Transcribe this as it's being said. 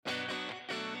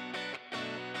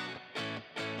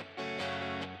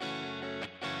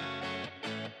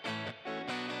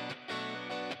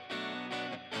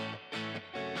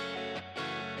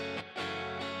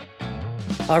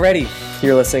Alrighty,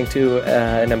 you're listening to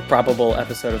an improbable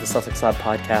episode of the Celtics Lab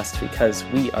podcast because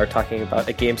we are talking about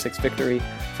a Game 6 victory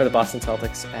for the Boston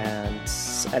Celtics,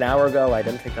 and an hour ago I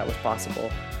didn't think that was possible.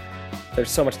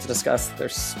 There's so much to discuss.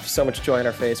 There's so much joy in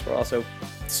our face. We're also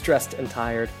stressed and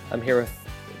tired. I'm here with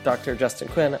Dr. Justin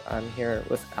Quinn. I'm here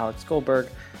with Alex Goldberg.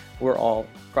 We're all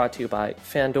brought to you by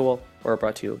FanDuel. We're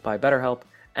brought to you by BetterHelp.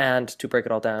 And to break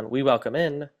it all down, we welcome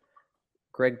in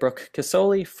Greg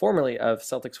Brueck-Cassoli, formerly of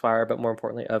Celtics Fire, but more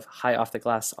importantly of High Off the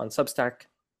Glass on Substack.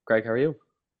 Greg, how are you?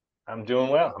 I'm doing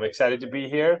well. I'm excited to be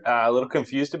here. A little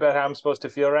confused about how I'm supposed to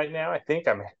feel right now. I think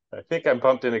I'm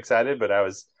pumped and excited, but I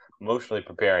was emotionally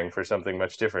preparing for something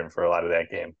much different for a lot of that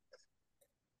game.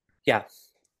 Yeah.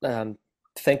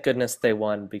 Thank goodness they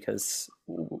won because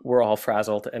we're all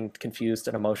frazzled and confused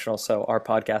and emotional. So our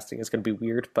podcasting is going to be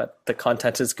weird, but the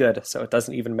content is good, so it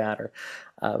doesn't even matter.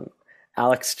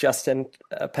 Alex, Justin,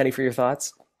 a penny for your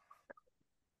thoughts?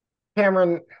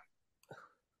 Cameron,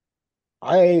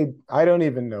 I don't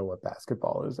even know what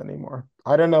basketball is anymore.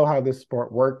 I don't know how this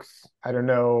sport works. I don't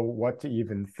know what to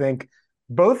even think.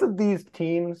 Both of these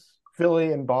teams,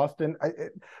 Philly and Boston,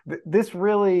 this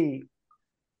really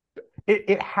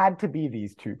it had to be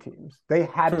these two teams. They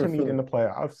had to meet in the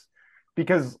playoffs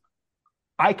because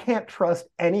I can't trust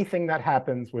anything that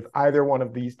happens with either one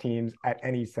of these teams at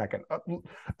any second.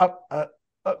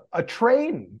 A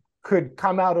train could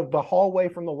come out of the hallway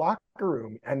from the locker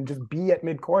room and just be at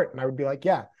midcourt, and I would be like,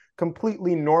 yeah,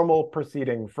 completely normal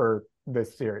proceeding for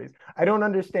this series. I don't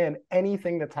understand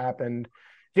anything that's happened.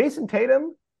 Jason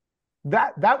Tatum,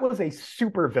 that was a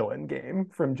super villain game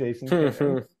from Jason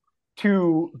Tatum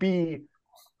to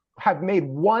have made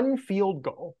one field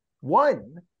goal,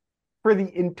 one, for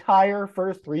the entire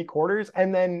first three quarters,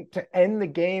 and then to end the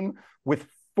game with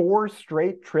four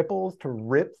straight triples to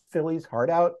rip Philly's heart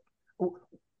out.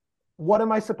 What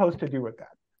am I supposed to do with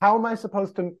that? How am I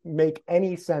supposed to make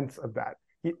any sense of that?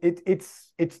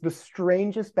 It's the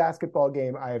strangest basketball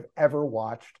game I have ever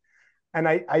watched, and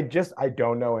I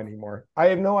don't know anymore. I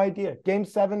have no idea. Game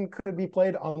 7 could be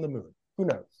played on the moon. Who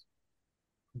knows?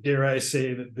 Dare I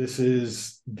say that this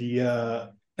is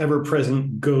the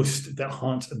ever-present ghost that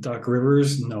haunts Doc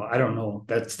Rivers? No, I don't know.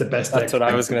 That's the best. That's what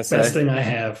I was going to say. Best thing I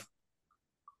have.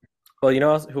 Well, you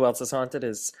know who else is haunted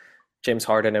is James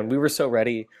Harden, and we were so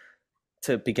ready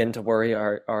to begin to worry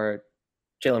our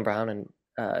Jaylen Brown and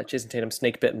Jason Tatum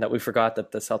snake bitten that we forgot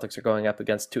that the Celtics are going up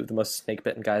against two of the most snake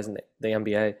bitten guys in the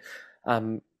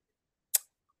NBA.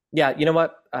 Yeah, you know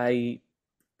what? I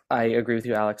agree with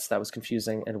you, Alex. That was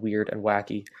confusing and weird and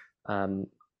wacky.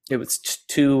 It was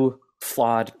two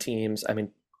flawed teams. I mean,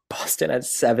 Boston had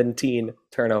 17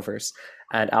 turnovers,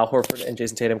 and Al Horford and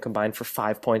Jason Tatum combined for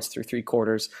 5 points through three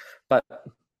quarters. But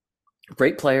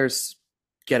great players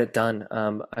get it done.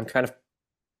 I'm kind of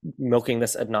milking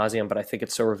this ad nauseum, but I think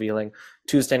it's so revealing.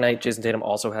 Tuesday night, Jason Tatum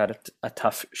also had a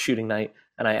tough shooting night,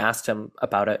 and I asked him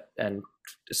about it, and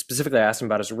specifically I asked him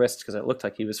about his wrist because it looked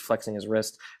like he was flexing his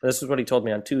wrist. And this is what he told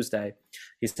me on Tuesday.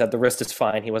 He said the wrist is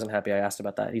fine. He wasn't happy I asked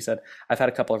about that. He said, I've had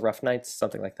a couple of rough nights,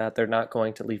 something like that. They're not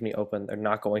going to leave me open. They're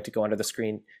not going to go under the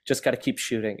screen. Just got to keep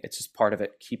shooting. It's just part of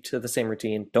it. Keep to the same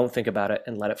routine. Don't think about it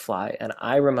and let it fly. And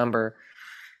I remember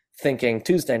thinking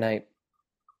Tuesday night,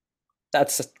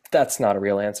 that's not a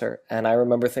real answer. And I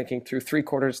remember thinking through three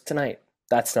quarters tonight,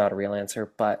 that's not a real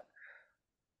answer. But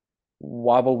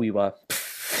wobble weewa,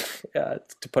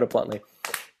 to put it bluntly.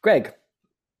 Greg,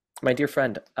 my dear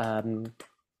friend,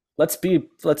 let's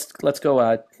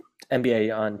go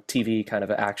NBA on TV kind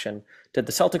of action. Did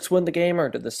the Celtics win the game or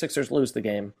did the Sixers lose the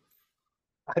game?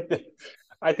 I think,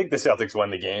 I think the Celtics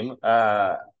won the game.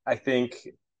 I think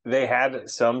they had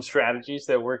some strategies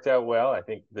that worked out well. I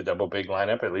think the double big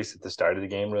lineup, at least at the start of the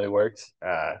game, really worked.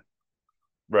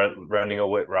 Running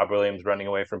away, Rob Williams running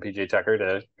away from PJ Tucker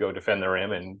to go defend the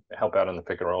rim and help out on the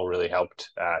pick and roll really helped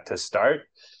to start.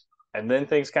 And then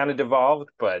things kind of devolved,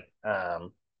 but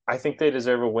I think they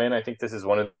deserve a win. I think this is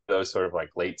one of those sort of like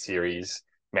late series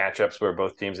matchups where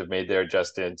both teams have made their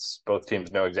adjustments. Both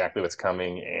teams know exactly what's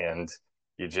coming, and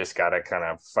you just got to kind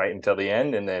of fight until the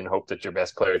end and then hope that your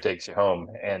best player takes you home.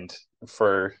 And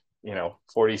for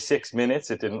 46 minutes,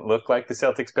 it didn't look like the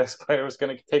Celtics' best player was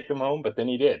going to take them home, but then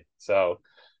he did. So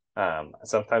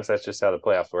sometimes that's just how the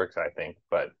playoffs works, I think.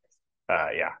 But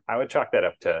yeah, I would chalk that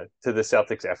up to the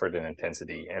Celtics' effort and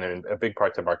intensity, and a big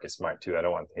part to Marcus Smart too. I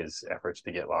don't want his efforts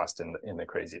to get lost in the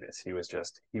craziness. He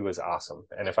was awesome.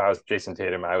 And if I was Jason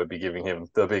Tatum, I would be giving him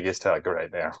the biggest hug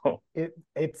right now.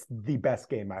 It's the best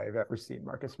game I've ever seen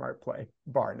Marcus Smart play,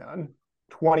 bar none.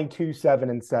 22, 7,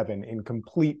 and 7 in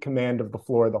complete command of the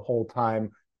floor the whole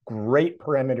time. great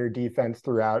perimeter defense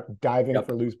throughout, diving Yep.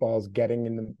 for loose balls, getting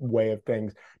in the way of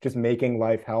things, just making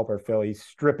life hell for Philly,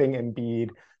 stripping Embiid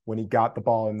when he got the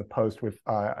ball in the post with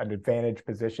an advantage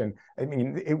position. I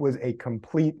mean, it was a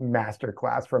complete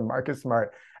masterclass from Marcus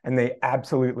Smart, and they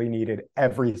absolutely needed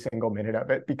every single minute of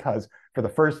it because for the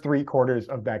first 3 quarters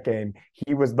of that game,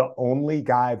 he was the only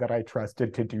guy that I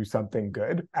trusted to do something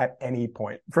good at any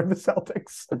point for the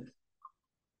Celtics.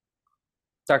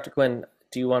 Dr. Quinn,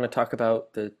 do you want to talk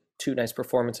about the two nice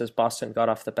performances Boston got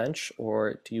off the bench,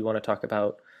 or do you want to talk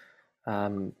about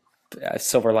um, a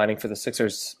silver lining for the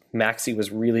Sixers? Maxey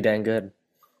was really dang good.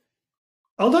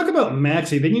 I'll talk about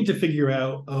Maxey. They need to figure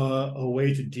out a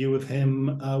way to deal with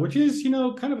him, which is,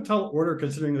 kind of a tall order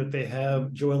considering that they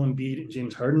have Joel Embiid and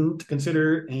James Harden to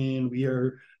consider, and we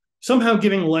are somehow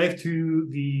giving life to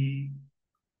the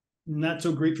not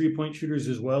so great 3-point shooters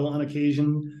as well on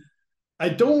occasion. I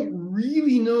don't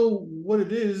really know what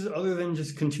it is other than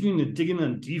just continuing to dig in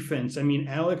on defense. I mean,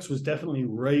 Alex was definitely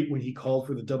right when he called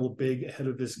for the double big ahead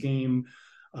of this game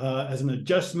as an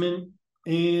adjustment.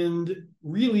 And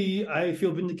really, I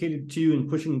feel vindicated too in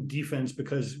pushing defense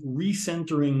because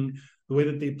recentering the way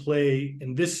that they play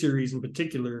in this series in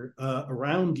particular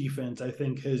around defense, I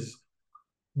think has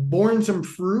borne some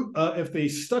fruit. If they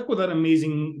stuck with that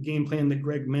amazing game plan that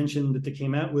Greg mentioned that they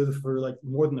came out with for like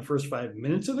more than the first 5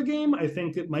 minutes of the game, I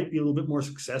think it might be a little bit more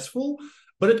successful.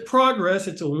 But it's progress.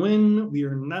 It's a win. We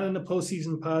are not in the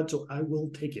postseason pod, so I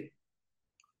will take it.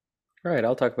 All right,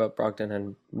 I'll talk about Brogdon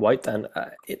and White then.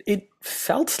 It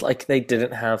felt like they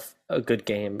didn't have a good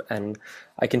game, and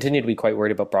I continue to be quite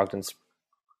worried about Brogdon's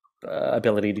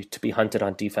ability to be hunted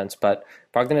on defense. But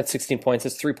Brogdon had 16 points.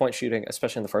 His 3-point shooting,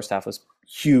 especially in the first half, was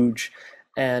huge.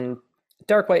 And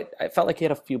Derek White, I felt like he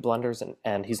had a few blunders,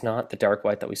 and he's not the Derek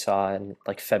White that we saw in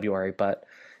like February, but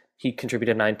he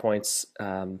contributed 9 points,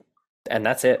 and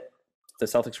that's it. The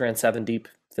Celtics ran 7 deep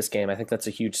this game. I think that's a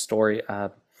huge story.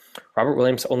 Robert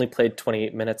Williams only played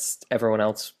 28 minutes. Everyone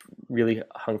else really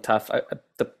hung tough.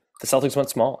 The Celtics went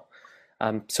small.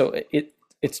 So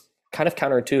it's kind of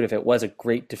counterintuitive. It was a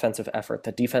great defensive effort.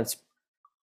 The defense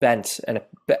bent, and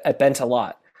it bent a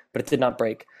lot, but it did not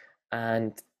break.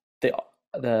 And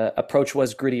the approach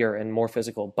was grittier and more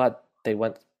physical, but they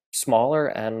went smaller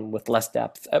and with less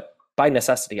depth by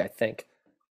necessity, I think.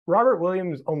 Robert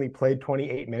Williams only played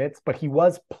 28 minutes, but he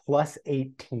was plus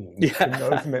 18 in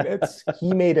those minutes.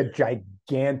 He made a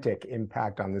gigantic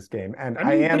impact on this game. And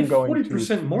I am going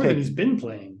 40% more than he's been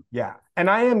playing. Yeah. And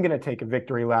I am going to take a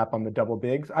victory lap on the double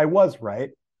bigs. I was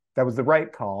right. That was the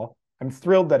right call. I'm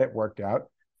thrilled that it worked out.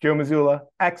 Joe Mazzulla,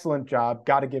 excellent job.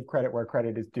 Got to give credit where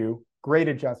credit is due. Great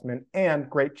adjustment and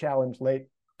great challenge late.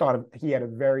 Thought he had a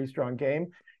very strong game.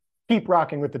 Keep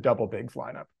rocking with the double bigs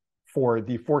lineup for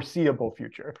the foreseeable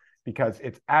future, because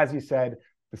it's, as you said,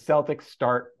 the Celtics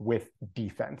start with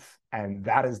defense, and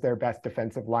that is their best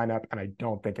defensive lineup, and I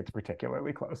don't think it's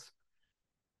particularly close.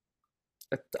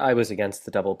 I was against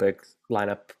the double big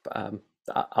lineup.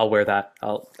 I'll wear that.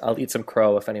 I'll eat some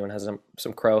crow if anyone has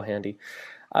some crow handy.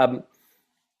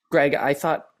 Greg, I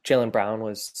thought Jaylen Brown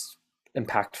was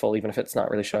impactful, even if it's not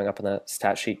really showing up on the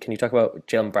stat sheet. Can you talk about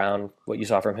Jaylen Brown, what you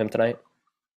saw from him tonight?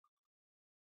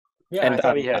 Yeah, And I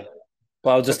thought he had.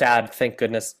 well, I'll just add, thank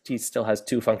goodness he still has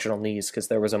 2 functional knees, because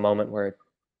there was a moment where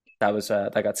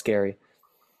that got scary.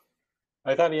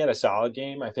 I thought he had a solid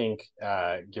game. I think,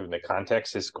 given the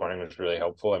context, his scoring was really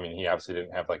helpful. I mean, he obviously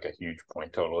didn't have like a huge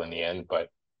point total in the end, but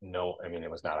no, I mean,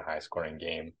 it was not a high scoring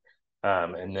game.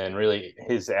 And then really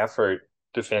his effort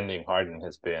defending Harden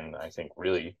has been, I think,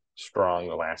 really strong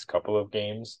the last couple of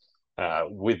games,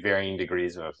 with varying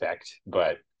degrees of effect.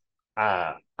 But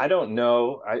I don't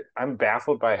know. I'm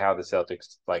baffled by how the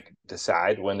Celtics like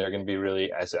decide when they're going to be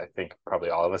really, as I think probably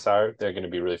all of us are, they're going to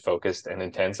be really focused and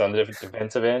intense on the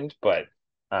defensive end. But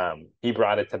he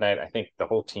brought it tonight. I think the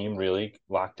whole team really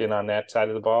locked in on that side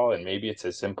of the ball, and maybe it's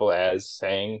as simple as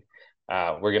saying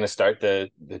we're going to start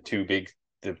the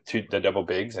double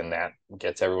bigs, and that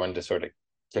gets everyone to sort of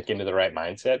kick into the right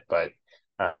mindset. But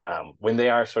when they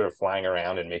are sort of flying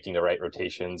around and making the right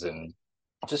rotations and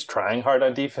just trying hard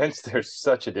on defense, they're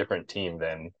such a different team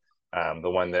than the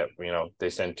one that they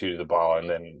send two to the ball and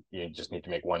then you just need to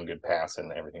make one good pass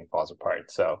and everything falls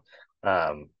apart. So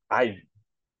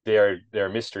they're a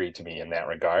mystery to me in that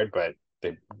regard, but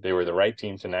they were the right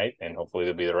team tonight, and hopefully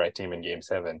they'll be the right team in Game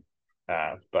 7.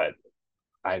 But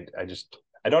I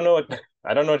don't know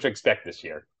what to expect this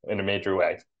year in a major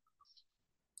way.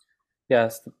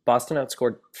 Yes, Boston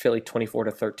outscored Philly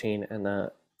 24-13 in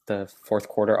the fourth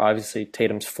quarter. Obviously,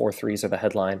 Tatum's 4 threes are the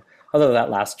headline, although that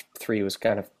last three was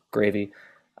kind of gravy.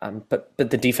 But the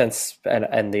defense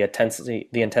and the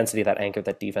intensity that anchored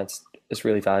that defense is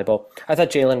really valuable. I thought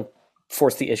Jalen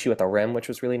forced the issue at the rim, which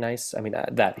was really nice. I mean,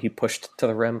 that he pushed to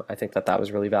the rim. I think that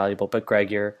was really valuable. But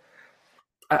Greg,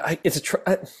 it's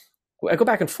I go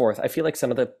back and forth. I feel like some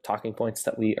of the talking points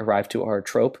that we arrive to are a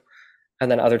trope,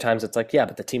 and then other times it's like, yeah,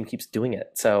 but the team keeps doing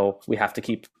it, so we have to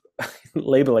keep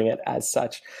labeling it as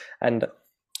such. And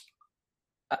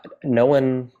no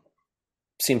one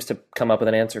seems to come up with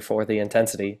an answer for the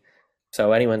intensity.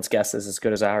 So anyone's guess is as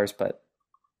good as ours, but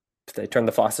if they turn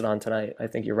the faucet on tonight, I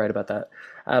think you're right about that.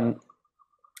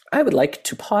 I would like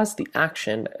to pause the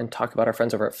action and talk about our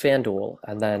friends over at FanDuel.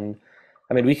 And then,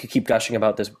 I mean, we could keep gushing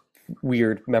about this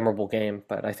weird, memorable game,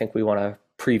 but I think we want to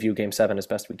preview Game 7 as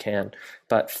best we can.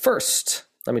 But first,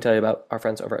 let me tell you about our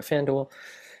friends over at FanDuel.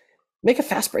 Make a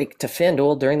fast break to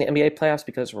FanDuel during the NBA playoffs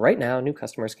because right now, new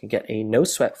customers can get a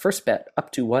no-sweat first bet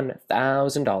up to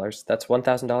 $1,000. That's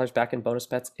 $1,000 back in bonus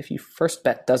bets if your first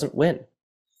bet doesn't win.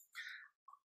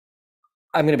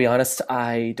 I'm going to be honest,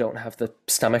 I don't have the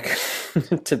stomach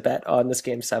to bet on this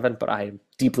Game 7, but I'm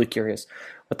deeply curious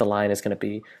what the line is going to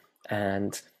be.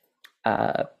 And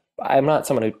I'm not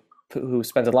someone who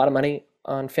spends a lot of money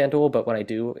on FanDuel, but when I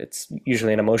do, it's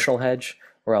usually an emotional hedge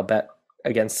where I'll bet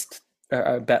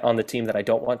on the team that I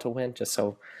don't want to win, just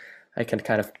so I can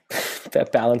kind of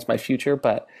balance my future.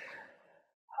 But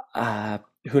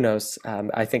who knows?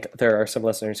 I think there are some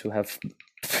listeners who have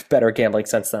better gambling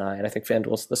sense than I, and I think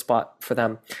FanDuel's the spot for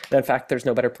them. And in fact, there's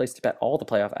no better place to bet all the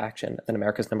playoff action than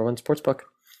America's #1 sportsbook.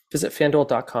 Visit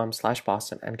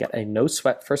FanDuel.com/Boston and get a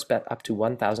no-sweat first bet up to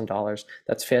 $1,000.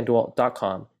 That's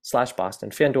FanDuel.com/Boston.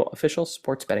 FanDuel, official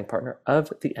sports betting partner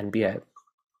of the NBA.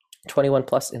 21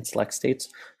 plus in select states.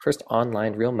 First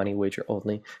online real money wager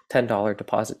only. $10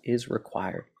 deposit is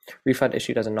required. Refund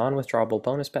issued as a non-withdrawable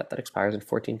bonus bet that expires in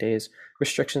 14 days.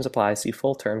 Restrictions apply. See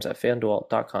full terms at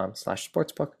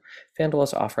FanDuel.com/sportsbook. FanDuel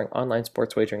is offering online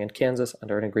sports wagering in Kansas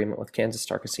under an agreement with Kansas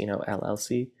Star Casino,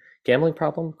 LLC. Gambling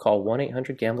problem? Call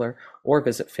 1-800-GAMBLER or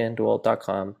visit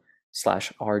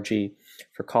FanDuel.com/RG.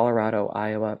 For Colorado,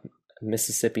 Iowa,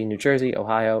 Mississippi, New Jersey,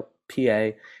 Ohio,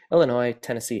 PA, Illinois,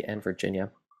 Tennessee, and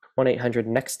Virginia.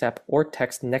 1-800-NEXT-STEP or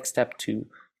text NEXT-STEP to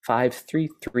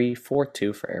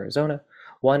 53342 for Arizona,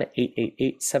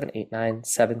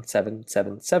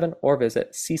 1-888-789-7777 or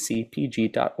visit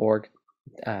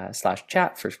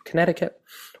ccpg.org/chat for Connecticut,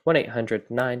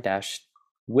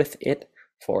 1-800-9-WITH-IT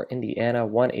for Indiana,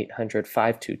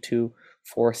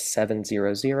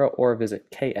 1-800-522-4700 or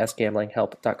visit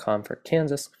ksgamblinghelp.com for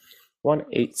Kansas,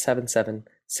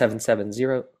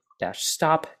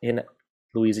 1-877-770-STOP in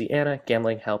Louisiana,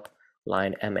 Gambling Help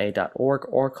Line ma.org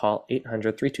or call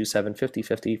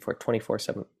 800-327-5050 for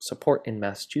 24/7 support in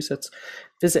Massachusetts.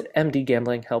 Visit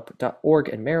mdgamblinghelp.org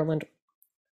in Maryland.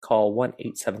 Call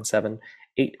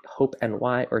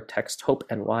 1-877-8-HOPE-NY or text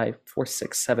HOPE-NY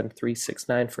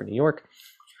 467-369 for New York.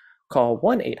 Call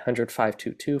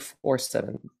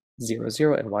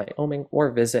 1-800-522-4700 in Wyoming or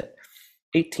visit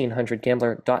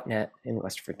 1800gambler.net in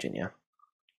West Virginia.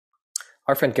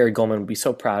 Our friend Gary Goldman would be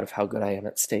so proud of how good I am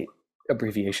at state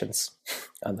abbreviations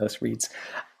on those reads.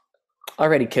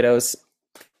 Alrighty, kiddos.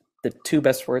 The two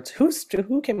best words. Who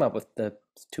came up with the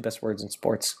two best words in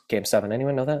sports? Game 7.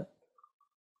 Anyone know that?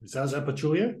 Zaza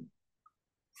Pachulia?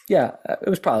 Yeah, it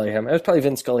was probably him. It was probably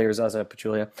Vin Scully or Zaza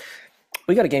Pachulia.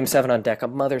 We got a Game 7 on deck, a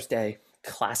Mother's Day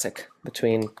classic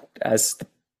between, as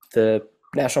the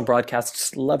national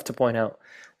broadcasts love to point out,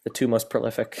 the two most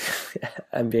prolific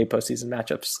NBA postseason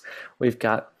matchups we've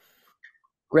got.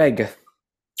 Greg,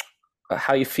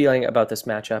 how are you feeling about this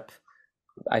matchup?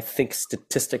 I think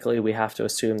statistically we have to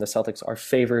assume the Celtics are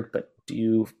favored, but do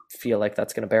you feel like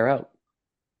that's going to bear out?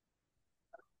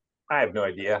 I have no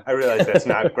idea. I realize that's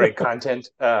not great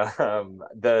content.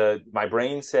 My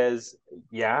brain says,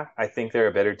 yeah, I think they're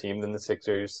a better team than the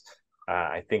Sixers.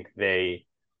 I think they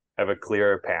have a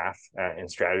clearer path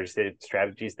and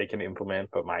strategies they can implement,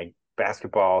 but my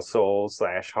basketball soul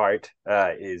 / heart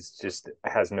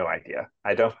has no idea.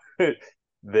 I don't.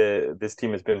 The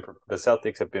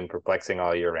Celtics have been perplexing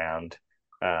all year round.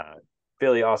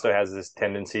 Philly also has this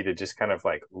tendency to just kind of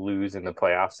like lose in the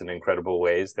playoffs in incredible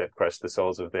ways that crush the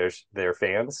souls of their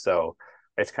fans. So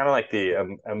it's kind of like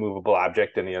the immovable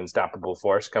object and the unstoppable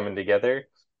force coming together.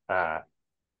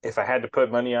 If I had to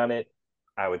put money on it,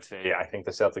 I would say I think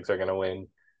the Celtics are going to win.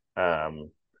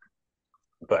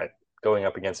 But going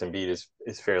up against Embiid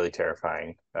is fairly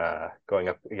terrifying. Going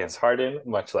up against Harden,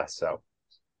 much less so.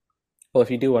 Well,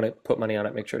 if you do want to put money on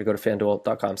it, make sure to go to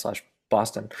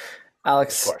FanDuel.com/Boston.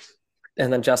 Alex, of course.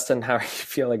 And then Justin, how are you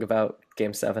feeling about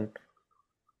Game 7?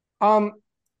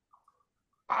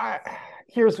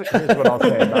 here's what I'll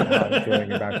say about how I'm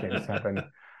feeling about Game 7.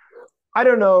 I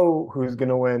don't know who's going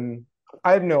to win.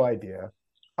 I have no idea.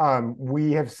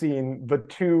 We have seen the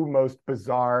two most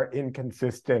bizarre,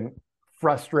 inconsistent,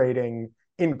 frustrating,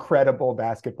 incredible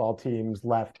basketball teams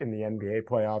left in the NBA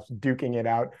playoffs, duking it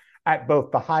out at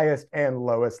both the highest and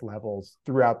lowest levels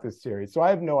throughout this series. So I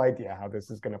have no idea how this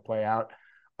is going to play out.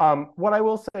 What I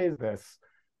will say is this: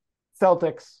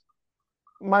 Celtics,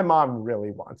 my mom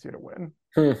really wants you to win.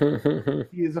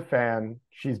 She is a fan.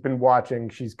 She's been watching.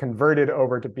 She's converted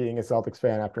over to being a Celtics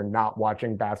fan after not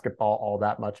watching basketball all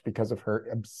that much because of her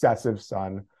obsessive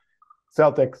son.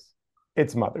 Celtics,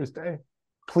 it's Mother's Day.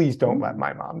 Please don't let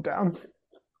my mom down.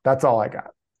 That's all I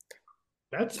got.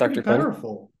 That's Dr. pretty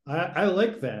powerful. I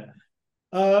like that.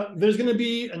 There's going to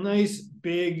be a nice,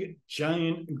 big,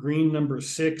 giant green number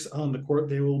 6 on the court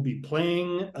they will be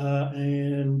playing.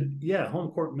 And yeah,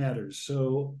 home court matters.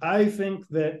 So I think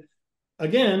that,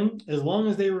 again, as long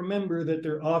as they remember that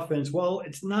their offense, well,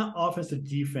 it's not offense to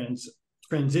defense,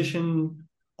 transition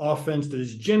offense that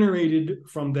is generated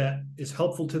from that is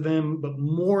helpful to them. But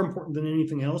more important than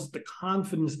anything else, the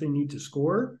confidence they need to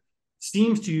score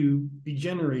seems to be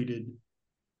generated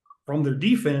from their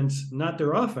defense, not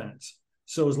their offense.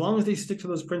 So as long as they stick to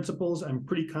those principles, I'm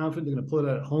pretty confident they're going to pull it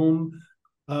out at home.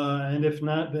 And if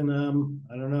not, then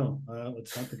I don't know.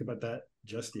 Let's not think about that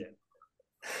just yet.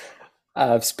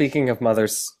 Speaking of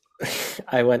mothers,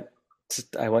 I went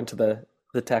to the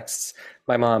texts.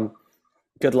 My mom,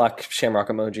 good luck, shamrock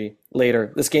emoji.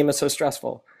 Later, this game is so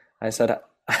stressful. I said,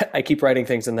 I keep writing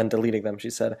things and then deleting them. She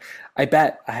said, I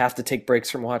bet I have to take breaks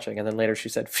from watching. And then later she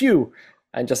said, phew.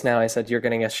 And just now I said, you're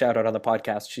getting a shout out on the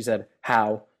podcast. She said,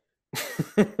 how?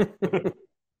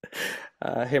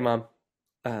 Hey, Mom.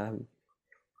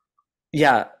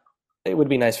 Yeah, it would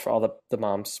be nice for all the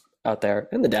moms out there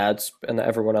and the dads and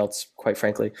everyone else, quite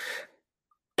frankly.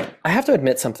 I have to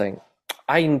admit something.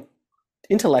 I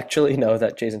intellectually know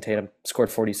that Jason Tatum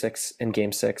scored 46 in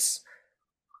Game 6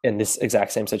 in this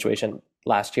exact same situation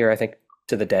last year, I think,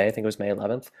 to the day. I think it was May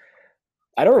 11th.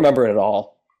 I don't remember it at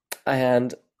all.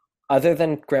 And other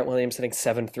than Grant Williams hitting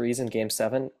 7 threes in Game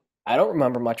 7, I don't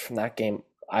remember much from that game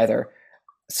either.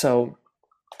 So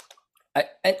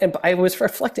I was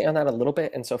reflecting on that a little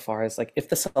bit insofar as, like, if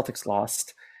the Celtics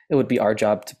lost, it would be our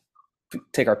job to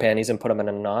take our panties and put them in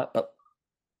a knot, but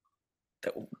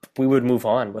we would move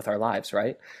on with our lives,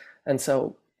 right? And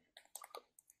so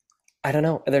I don't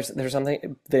know. There's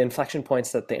something, the inflection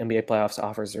points that the NBA playoffs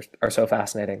offers are so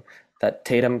fascinating. That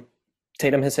Tatum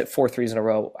has hit 4 threes in a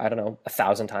row, I don't know,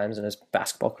 1,000 times in his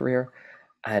basketball career,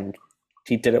 and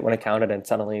he did it when it counted. And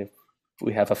suddenly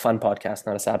we have a fun podcast,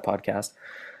 not a sad podcast.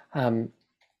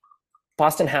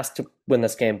 Boston has to win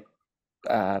this game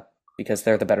because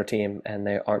they're the better team and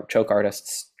they aren't choke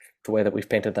artists the way that we've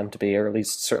painted them to be, or at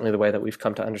least certainly the way that we've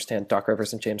come to understand Doc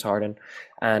Rivers and James Harden.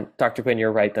 And Dr. Quinn,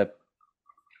 you're right, that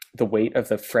the weight of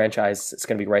the franchise is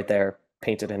going to be right there,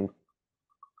 painted in,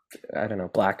 I don't know,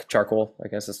 black charcoal, I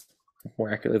guess is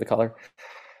more accurately the color.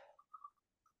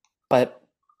 But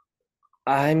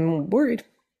I'm worried.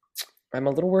 I'm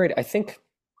a little worried. I think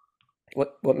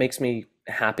what makes me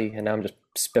happy, and now I'm just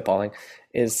spitballing,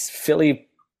 is Philly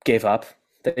gave up.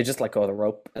 They just let go of the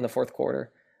rope in the fourth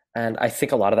quarter. And I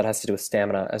think a lot of that has to do with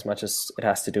stamina as much as it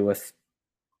has to do with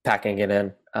packing it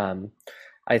in.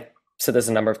 I said this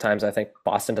a number of times. I think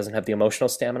Boston doesn't have the emotional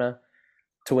stamina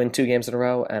to win 2 games in a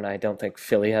row, and I don't think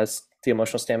Philly has the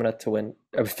emotional stamina to win,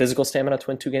 or physical stamina to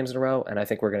win 2 games in a row. And I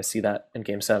think we're going to see that in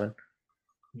Game 7.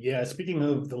 Yeah, speaking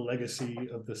of the legacy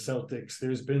of the Celtics,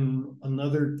 there's been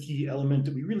another key element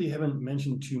that we really haven't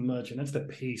mentioned too much, and that's the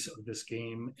pace of this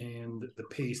game and the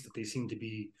pace that they seem to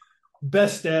be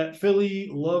best at. Philly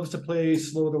loves to play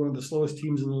slow. They're one of the slowest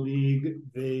teams in the league.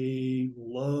 They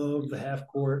love the half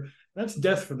court. That's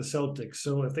death for the Celtics.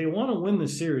 So if they want to win the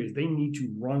series, they need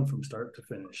to run from start to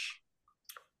finish.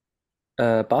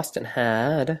 Boston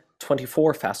had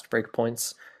 24 fast break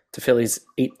points to Philly's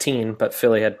 18, but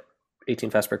Philly had 18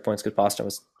 fast break points because Boston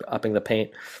was upping the paint.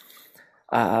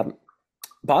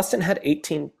 Boston had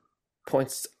 18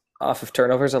 points off of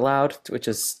turnovers allowed, which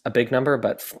is a big number,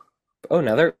 but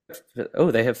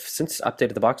they have since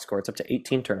updated the box score. It's up to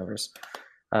 18 turnovers.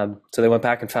 So they went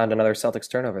back and found another Celtics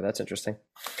turnover. That's interesting.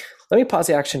 Let me pause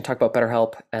the action, talk about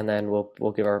BetterHelp, and then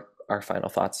we'll give our final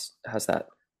thoughts. How's that?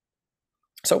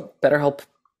 So BetterHelp,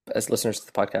 as listeners to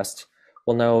the podcast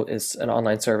will know, is an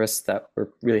online service that we're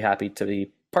really happy to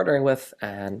be partnering with,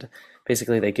 and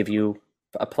basically they give you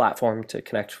a platform to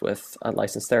connect with a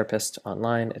licensed therapist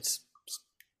online. It's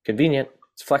convenient,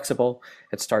 it's flexible,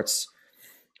 it starts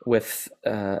with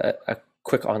a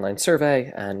quick online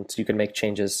survey, and you can make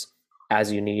changes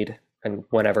as you need and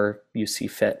whenever you see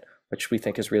fit, which we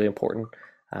think is really important,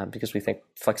 because we think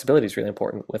flexibility is really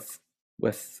important with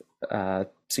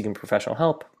seeking professional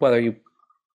help, whether you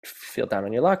feel down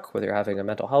on your luck, whether you're having a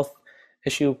mental health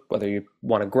issue, whether you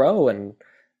want to grow and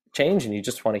change and you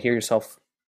just want to hear yourself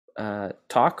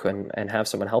talk and have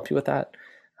someone help you with that.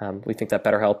 We think that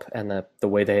BetterHelp and the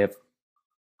way they have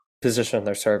positioned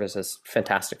their service is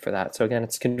fantastic for that. So again,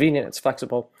 it's convenient, it's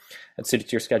flexible, it's suited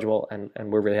to your schedule, and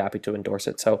we're really happy to endorse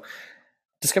it. So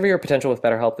discover your potential with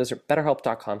BetterHelp. Visit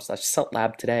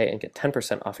betterhelp.com/celtlab today and get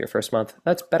 10% off your first month.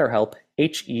 That's BetterHelp,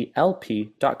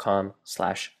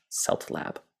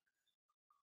 HELP.com/celtlab.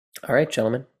 All right,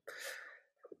 gentlemen.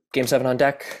 Game 7 on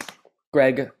deck.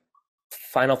 Greg,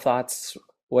 final thoughts.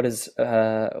 What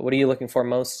are you looking for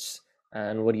most,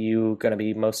 and what are you going to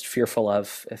be most fearful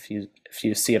of if you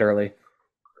see it early?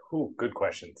 Ooh, good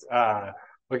questions.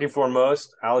 Looking for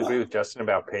most, I'll agree with Justin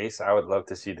about pace. I would love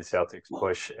to see the Celtics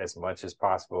push as much as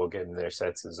possible, get in their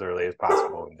sets as early as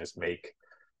possible, and just make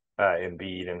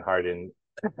Embiid and Harden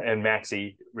and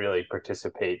Maxey really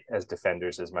participate as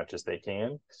defenders as much as they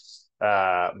can.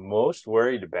 Most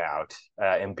worried about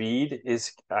Embiid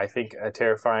is, I think, a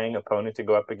terrifying opponent to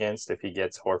go up against if he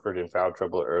gets Horford in foul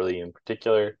trouble early in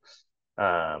particular.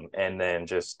 And then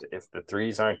just if the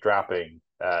threes aren't dropping,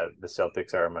 the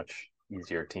Celtics are a much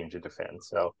easier team to defend.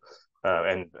 So,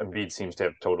 and Embiid seems to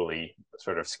have totally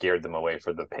sort of scared them away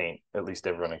for the paint. At least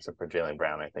everyone except for Jaylen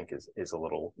Brown, I think, is a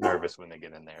little nervous when they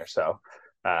get in there. So,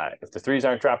 if the threes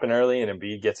aren't dropping early and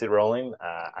Embiid gets it rolling,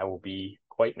 I will be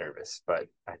quite nervous. But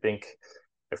I think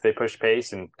if they push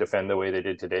pace and defend the way they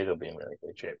did today, they'll be in really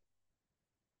great shape.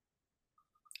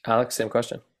 Alex, same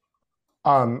question.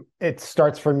 It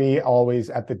starts for me always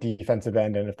at the defensive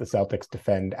end, and if the Celtics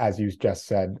defend, as you just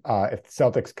said, if the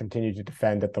Celtics continue to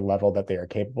defend at the level that they are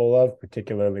capable of,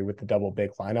 particularly with the double big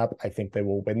lineup, I think they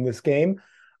will win this game.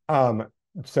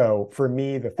 So for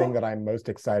me, the thing that I'm most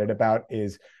excited about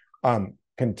is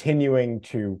continuing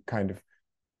to kind of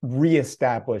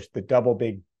reestablish the double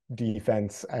big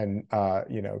defense and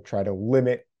try to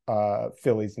limit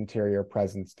Philly's interior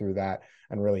presence through that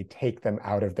and really take them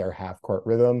out of their half court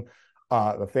rhythm.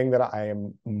 The thing that I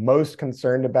am most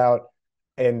concerned about,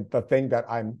 and the thing that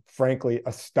I'm frankly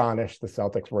astonished the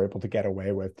Celtics were able to get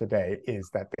away with today, is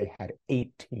that they had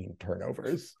 18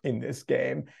 turnovers in this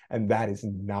game, and that is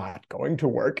not going to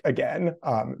work again.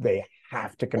 They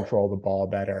have to control the ball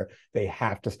better. They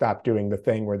have to stop doing the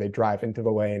thing where they drive into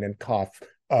the lane and cough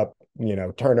up,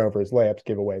 turnovers, layups,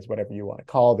 giveaways, whatever you want to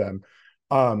call them.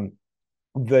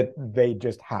 That they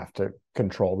just have to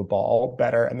control the ball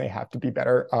better, and they have to be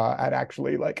better at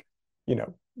actually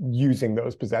using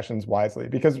those possessions wisely,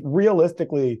 because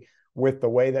realistically, with the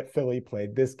way that Philly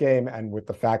played this game and with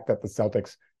the fact that the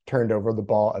Celtics turned over the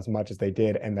ball as much as they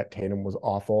did and that Tatum was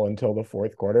awful until the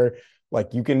fourth quarter,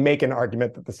 you can make an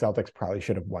argument that the Celtics probably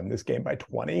should have won this game by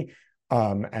 20.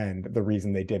 And the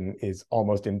reason they didn't is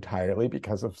almost entirely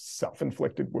because of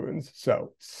self-inflicted wounds.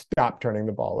 So stop turning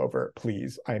the ball over,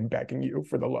 please. I'm begging you,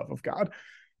 for the love of God.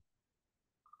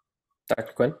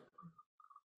 Dr. Quinn?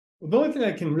 Well, the only thing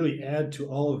I can really add to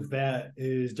all of that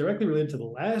is directly related to the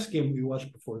last game we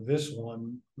watched before this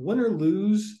one. Win or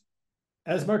lose,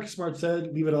 as Marcus Smart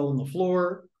said, leave it all on the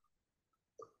floor.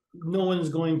 No one's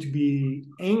going to be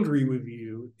angry with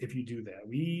you if you do that.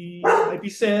 We might be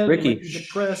sad, Ricky. we might be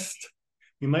depressed.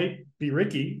 We might be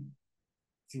Ricky.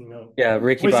 Yeah,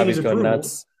 Ricky Bobby's going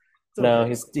nuts. Okay. No,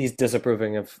 he's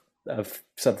disapproving of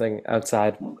something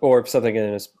outside or something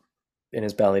in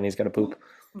his belly, and he's going to poop.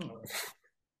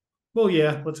 Well,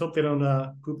 yeah, let's hope they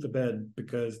don't poop the bed,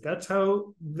 because that's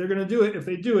how they're going to do it. If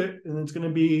they do it, and it's going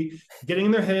to be getting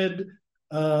in their head,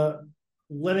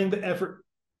 letting the effort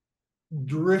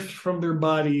drift from their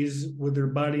bodies with their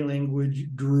body language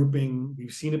drooping.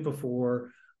 We've seen it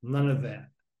before. None of that.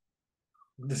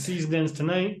 The season ends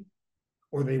tonight,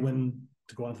 or they win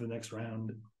to go on to the next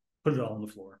round. Put it all on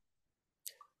the floor.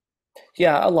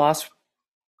 Yeah, a loss.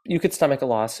 You could stomach a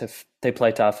loss if they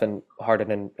play tough and Harden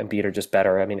and Embiid are just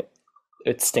better. I mean,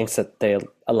 it stinks that they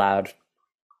allowed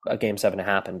a game 7 to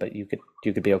happen, but you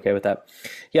could be okay with that.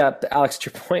 Yeah, Alex, to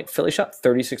your point, Philly shot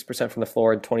 36% from the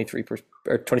floor and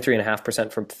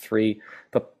 23.5% from three,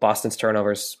 but Boston's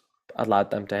turnovers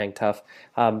allowed them to hang tough.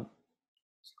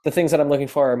 The things that I'm looking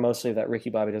for are mostly that Ricky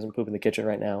Bobby doesn't poop in the kitchen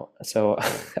right now. So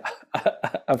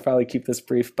I'll probably keep this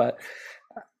brief, but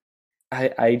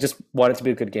I just want it to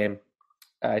be a good game.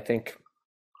 I think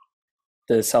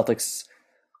the Celtics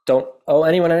don't owe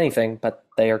anyone anything, but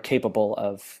they are capable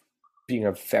of being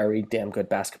a very damn good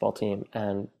basketball team.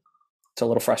 And it's a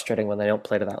little frustrating when they don't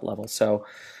play to that level. So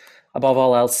above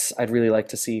all else, I'd really like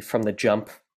to see from the jump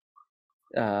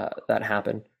that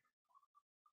happen.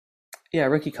 Yeah,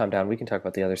 Ricky, calm down. We can talk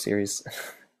about the other series.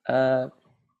 Uh,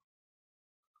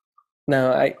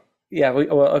 no,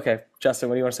 well, okay. Justin,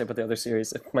 what do you want to say about the other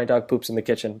series? If my dog poops in the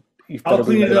kitchen, you better I'll be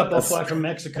clean right it up. about I'll this. fly from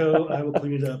Mexico. I will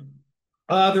clean it up.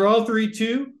 They're all 3-2.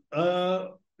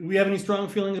 Do we have any strong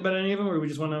feelings about any of them, or we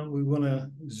just want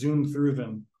to zoom through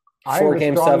them? Four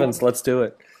game sevens. Let's do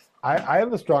it. I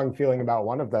have a strong feeling about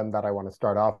one of them that I want to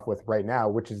start off with right now,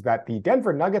 which is that the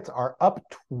Denver Nuggets are up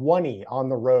 20 on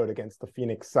the road against the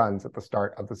Phoenix Suns at the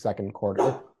start of the second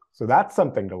quarter. So that's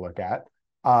something to look at.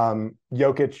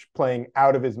 Jokic playing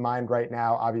out of his mind right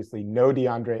now. Obviously, no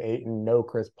DeAndre Ayton, no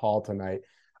Chris Paul tonight.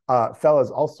 Fellas,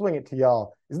 I'll swing it to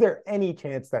y'all. Is there any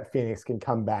chance that Phoenix can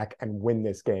come back and win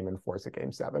this game and force a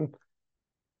game 7?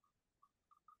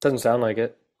 Doesn't sound like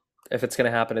it. If it's going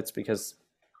to happen, it's because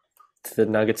the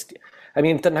Nuggets. I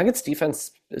mean, the Nuggets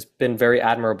defense has been very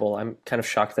admirable. I'm kind of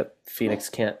shocked that Phoenix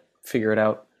can't figure it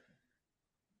out.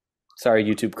 Sorry,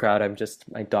 YouTube crowd.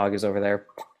 My dog is over there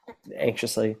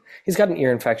anxiously. He's got an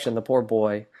ear infection, the poor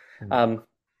boy.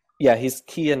 Yeah,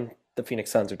 he and the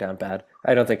Phoenix Suns are down bad.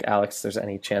 I don't think, Alex, there's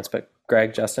any chance, but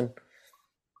Greg, Justin?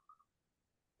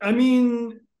 I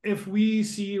mean, if we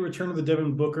see a return of the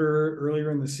Devin Booker earlier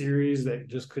in the series that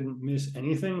just couldn't miss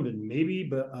anything, then maybe,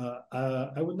 but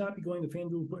I would not be going to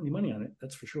FanDuel and put any money on it.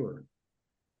 That's for sure.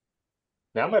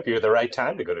 Now might be the right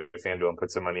time to go to FanDuel and put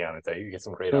some money on it, though. You can get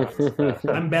some great odds.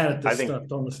 I'm bad at this stuff.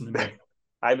 Don't listen to me.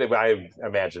 I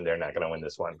imagine they're not going to win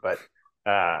this one, but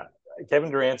Kevin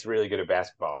Durant's really good at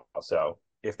basketball, so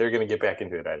if they're going to get back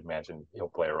into it, I'd imagine he'll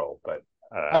play a role. But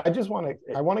I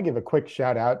want to give a quick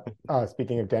shout out.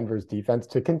 Speaking of Denver's defense,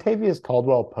 to Kentavious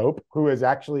Caldwell-Pope, who has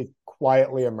actually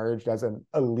quietly emerged as an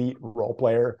elite role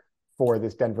player for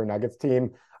this Denver Nuggets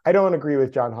team. I don't agree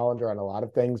with John Hollander on a lot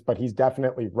of things, but he's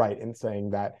definitely right in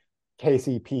saying that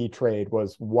KCP trade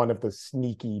was one of the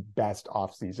sneaky best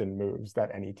offseason moves that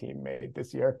any team made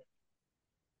this year.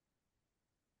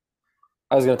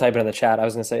 I was going to type it in the chat. I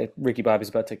was going to say Ricky Bobby's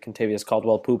about to Kentavious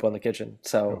Caldwell poop on the kitchen.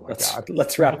 So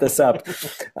let's wrap this up.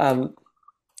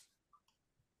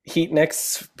 Heat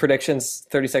Knicks predictions,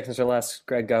 30 seconds or less.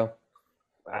 Greg, go.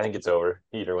 I think it's over.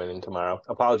 Heat are winning tomorrow.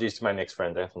 Apologies to my Knicks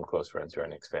friends. I have some close friends who are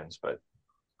Knicks fans, but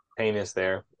pain is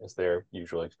their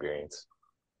usual experience.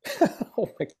 Oh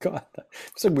my God.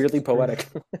 It's so weirdly poetic.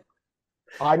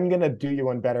 I'm going to do you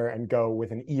one better and go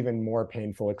with an even more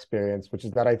painful experience, which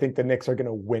is that I think the Knicks are going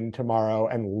to win tomorrow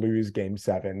and lose game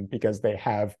 7 because they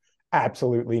have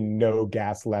absolutely no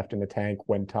gas left in the tank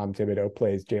when Tom Thibodeau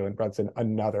plays Jalen Brunson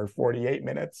another 48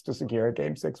 minutes to secure a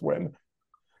game 6 win.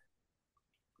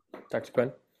 Dr.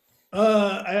 Quinn?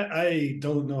 I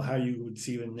don't know how you would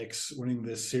see the Knicks winning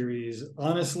this series.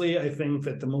 Honestly, I think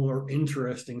that the more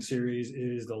interesting series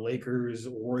is the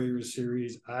Lakers-Warriors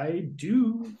series.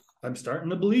 I'm starting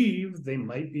to believe they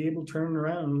might be able to turn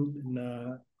around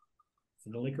and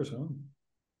send the Lakers home.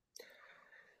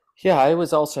 Yeah, I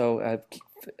was also.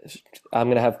 I'm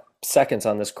going to have seconds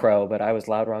on this crow, but I was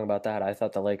loud wrong about that. I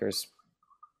thought the Lakers'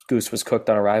 goose was cooked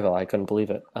on arrival. I couldn't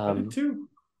believe it. I did too.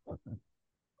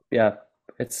 Yeah,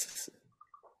 it's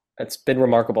been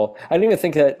remarkable. I don't even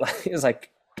think that is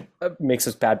makes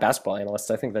us bad basketball analysts.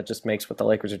 I think that just makes what the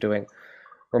Lakers are doing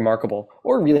remarkable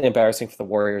or really embarrassing for the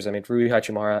Warriors. I mean, Rui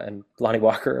Hachimura and Lonnie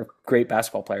Walker are great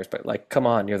basketball players, but come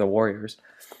on, you're the Warriors.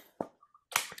 All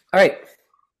right.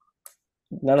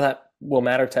 None of that will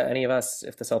matter to any of us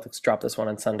if the Celtics drop this one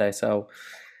on Sunday. So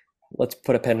let's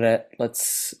put a pin in it.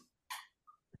 Let's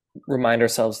remind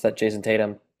ourselves that Jason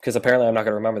Tatum, because apparently I'm not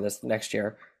going to remember this next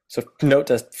year. So note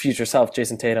to future self,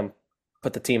 Jason Tatum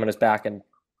put the team on his back and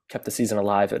kept the season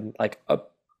alive in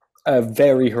a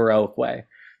very heroic way.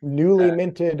 Newly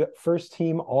minted first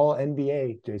team All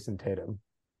NBA Jason Tatum.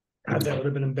 God, that would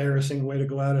have been an embarrassing way to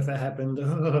go out if that happened.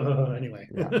 Anyway.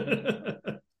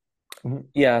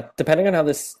 Yeah, depending on how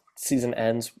this season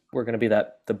ends, we're going to be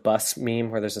the bus meme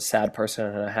where there's a sad person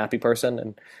and a happy person.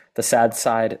 And the sad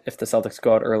side, if the Celtics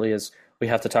go out early, is we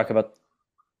have to talk about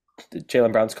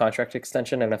Jaylen Brown's contract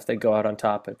extension. And if they go out on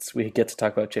top, we get to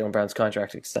talk about Jaylen Brown's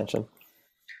contract extension.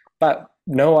 But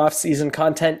no off-season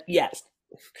content yet.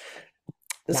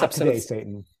 Not today,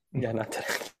 Satan. Yeah, not today.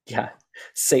 Yeah,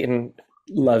 Satan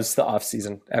loves the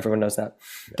off-season. Everyone knows that.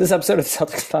 Yeah. This episode of the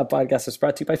Celtics Pod Podcast is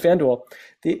brought to you by FanDuel,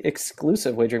 the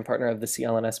exclusive wagering partner of the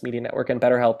CLNS Media Network and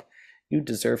BetterHelp. You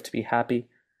deserve to be happy.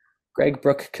 Greg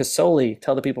Brueck-Cassoli,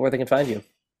 tell the people where they can find you.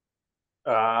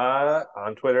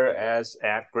 On Twitter as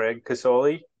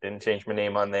 @GregCassoli. Didn't change my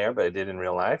name on there, but I did in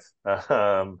real life.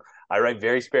 I write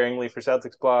very sparingly for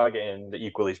Celtics Blog and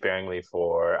equally sparingly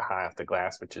for High Off the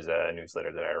Glass, which is a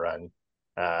newsletter that I run.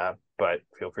 But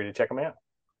feel free to check them out.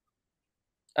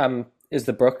 Is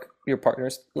the Brook your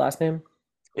partner's last name?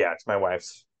 Yeah, it's my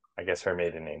wife's, I guess, her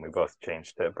maiden name. We both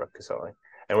changed to Brueck-Cassoli.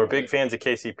 And we're big fans of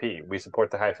KCP. We support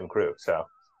the Hyphen crew, so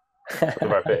those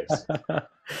are our faves.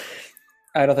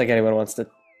 I don't think anyone wants to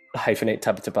hyphenate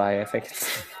Tub to buy. I think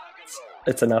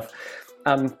it's enough.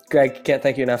 Greg, can't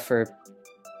thank you enough for.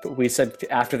 We said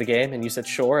after the game, and you said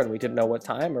sure, and we didn't know what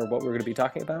time or what we were going to be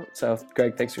talking about. So,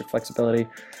 Greg, thanks for your flexibility.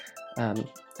 And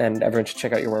everyone should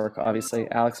check out your work, obviously.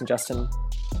 Alex and Justin,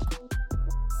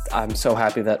 I'm so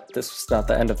happy that this was not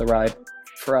the end of the ride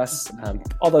for us.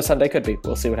 Although Sunday could be.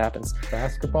 We'll see what happens.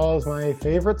 Basketball is my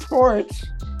favorite sport.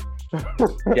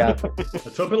 Yeah.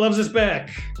 Let's hope it loves us back.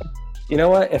 You know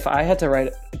what? If I had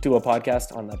to do a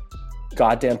podcast on the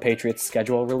goddamn Patriots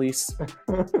schedule release,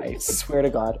 I swear to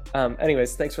God.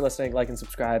 Anyways, thanks for listening. Like and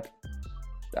subscribe.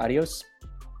 Adios.